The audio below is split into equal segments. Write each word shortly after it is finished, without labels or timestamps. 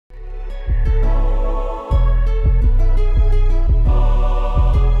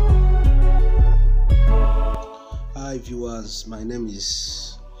Hi viewers, my name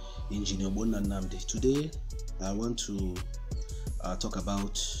is Engineer Ogbonna Nnamdi. Today I want to talk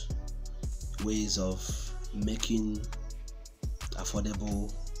about ways of making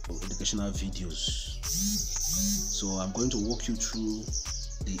affordable educational videos. So I'm going to walk you through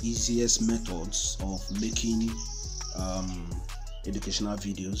the easiest methods of making educational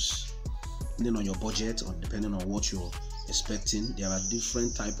videos, depending on your budget or depending on what you're expecting. There are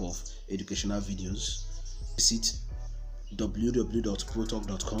different type of educational videos. Visit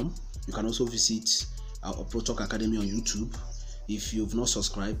www.protalk.com. You can also visit our ProTalk Academy on YouTube. If you've not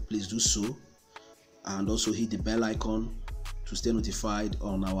subscribed, please do so, and also hit the bell icon to stay notified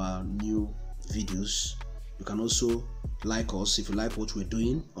on our new videos. You can also like us if you like what we're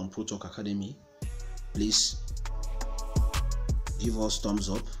doing on ProTalk Academy. Please give us thumbs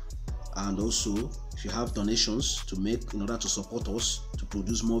up, and also if you have donations to make in order to support us to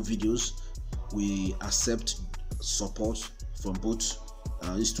produce more videos, we accept support from both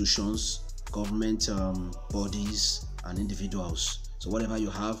institutions, government bodies, and individuals. So whatever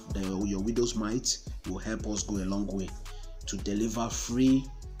you have, your widow's mite will help us go a long way to deliver free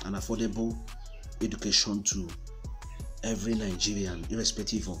and affordable education to every Nigerian,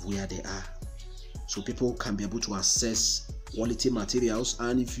 irrespective of where they are, so people can be able to access quality materials.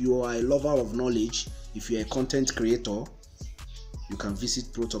 And if you are a lover of knowledge, if you're a content creator, you can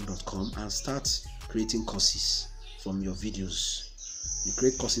visit protalk.com and start creating courses from your videos. You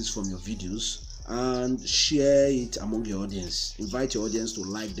create courses from your videos and share it among your audience. Invite your audience to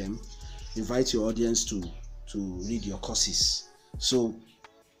like them. Invite your audience to read your courses. So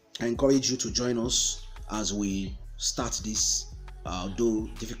I encourage you to join us as we start this though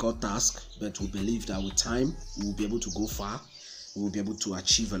difficult task, but we believe that with time we will be able to go far. We will be able to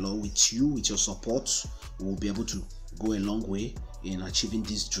achieve a lot with you, with your support. We will be able to go a long way in achieving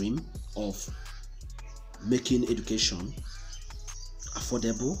this dream of making education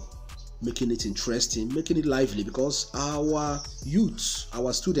affordable, making it interesting, making it lively, because our youth,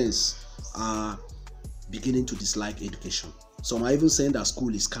 our students are beginning to dislike education. Some are even saying that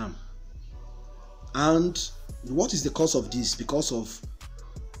school is scam. And what is the cause of this? Because of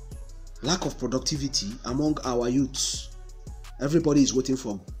lack of productivity among our youths. Everybody is waiting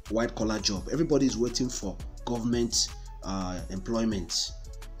for white collar job. Everybody is waiting for government employment.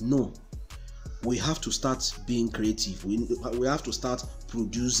 No, we have to start being creative. We have to start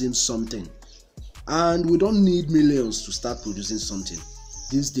producing something, and we don't need millions to start producing something.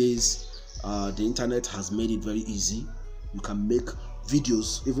 These days, the internet has made it very easy. You can make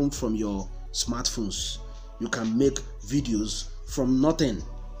videos even from your smartphones. You can make videos from nothing,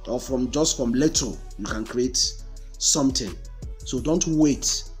 or from little. You can create something. So don't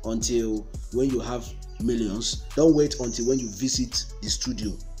wait until when you have millions. Don't wait until when you visit the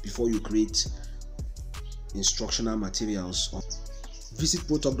studio before you create instructional materials. Visit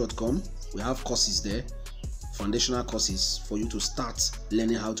protalk.com. We have courses there, foundational courses for you to start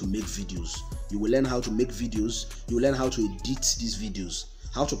learning how to make videos. You will learn how to make videos. You will learn how to edit these videos,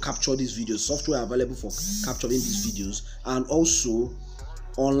 how to capture these videos, software available for capturing these videos, and also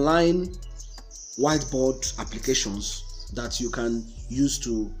online whiteboard applications that you can use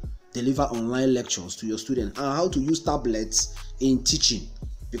to deliver online lectures to your students, and how to use tablets in teaching.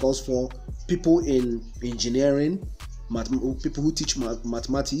 Because for people in engineering, people who teach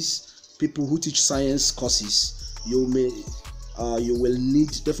mathematics, people who teach science courses, you will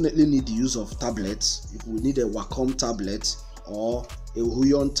definitely need the use of tablets. You will need a Wacom tablet or a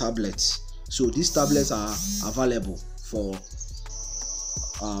Huion tablet. So these tablets are available for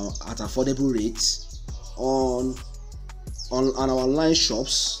at affordable rates on our online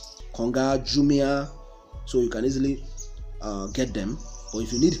shops, Konga, Jumia, so you can easily get them. But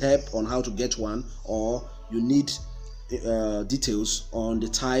if you need help on how to get one, or you need details on the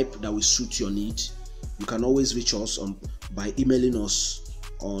type that will suit your need, you can always reach us by emailing us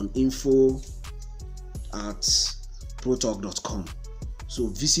on info@protalk.com. So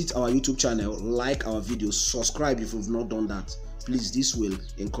visit our YouTube channel, like our videos, subscribe if you've not done that. Please, this will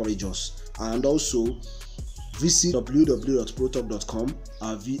encourage us. And also visit www.protalk.com.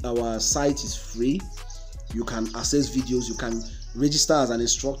 Our site is free. You can access videos. You can register as an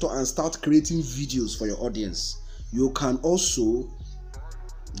instructor and start creating videos for your audience. You can also,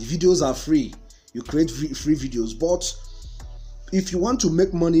 the videos are free. You create free videos, but if you want to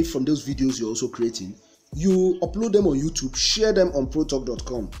make money from those videos you're also creating, you upload them on YouTube, share them on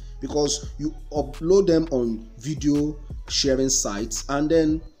protalk.com, because you upload them on video sharing sites and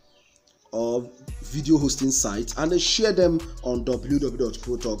then video hosting sites, and then share them on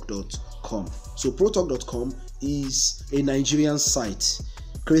www.protalk.com. So protalk.com is a Nigerian site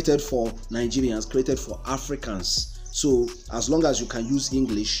created for Nigerians, created for Africans, So as long as you can use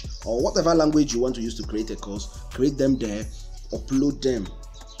English or whatever language you want to use to create a course, create them there, upload them,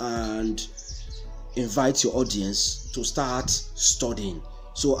 and invite your audience to start studying.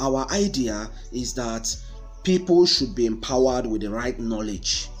 So our idea is that people should be empowered with the right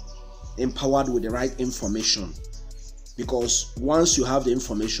knowledge, empowered with the right information, because once you have the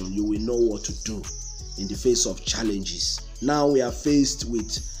information, you will know what to do in the face of challenges. Now we are faced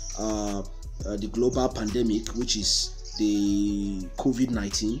with the global pandemic, which is the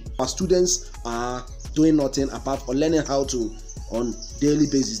COVID-19. Our students are doing nothing apart from learning how to, on daily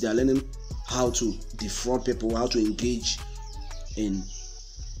basis, they are learning how to defraud people, how to engage in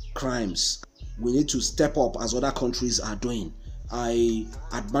crimes. We need to step up as other countries are doing. I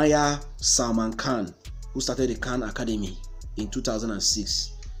admire Salman Khan, who started the Khan Academy in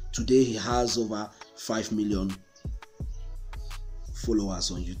 2006. Today he has over 5 million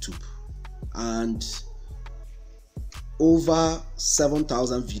followers on YouTube and over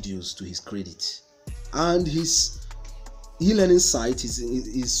 7,000 videos to his credit. And his e-learning site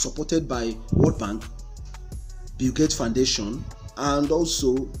is supported by World Bank, Bill Gates Foundation, and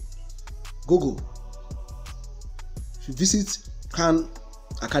also Google. If you visit Khan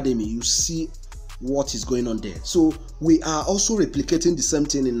Academy, you see what is going on there. So we are also replicating the same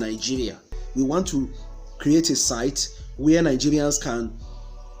thing in Nigeria. We want to create a site where Nigerians can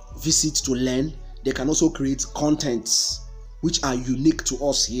visit to learn. They can also create contents which are unique to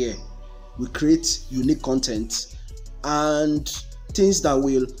us here. We create unique content and things that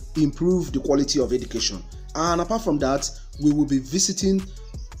will improve the quality of education. And apart from that, we will be visiting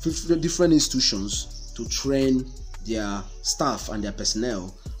different institutions to train their staff and their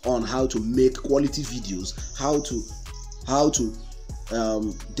personnel on how to make quality videos, how to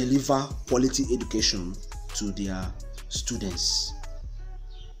deliver quality education to their students.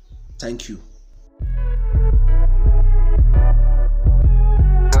 Thank you.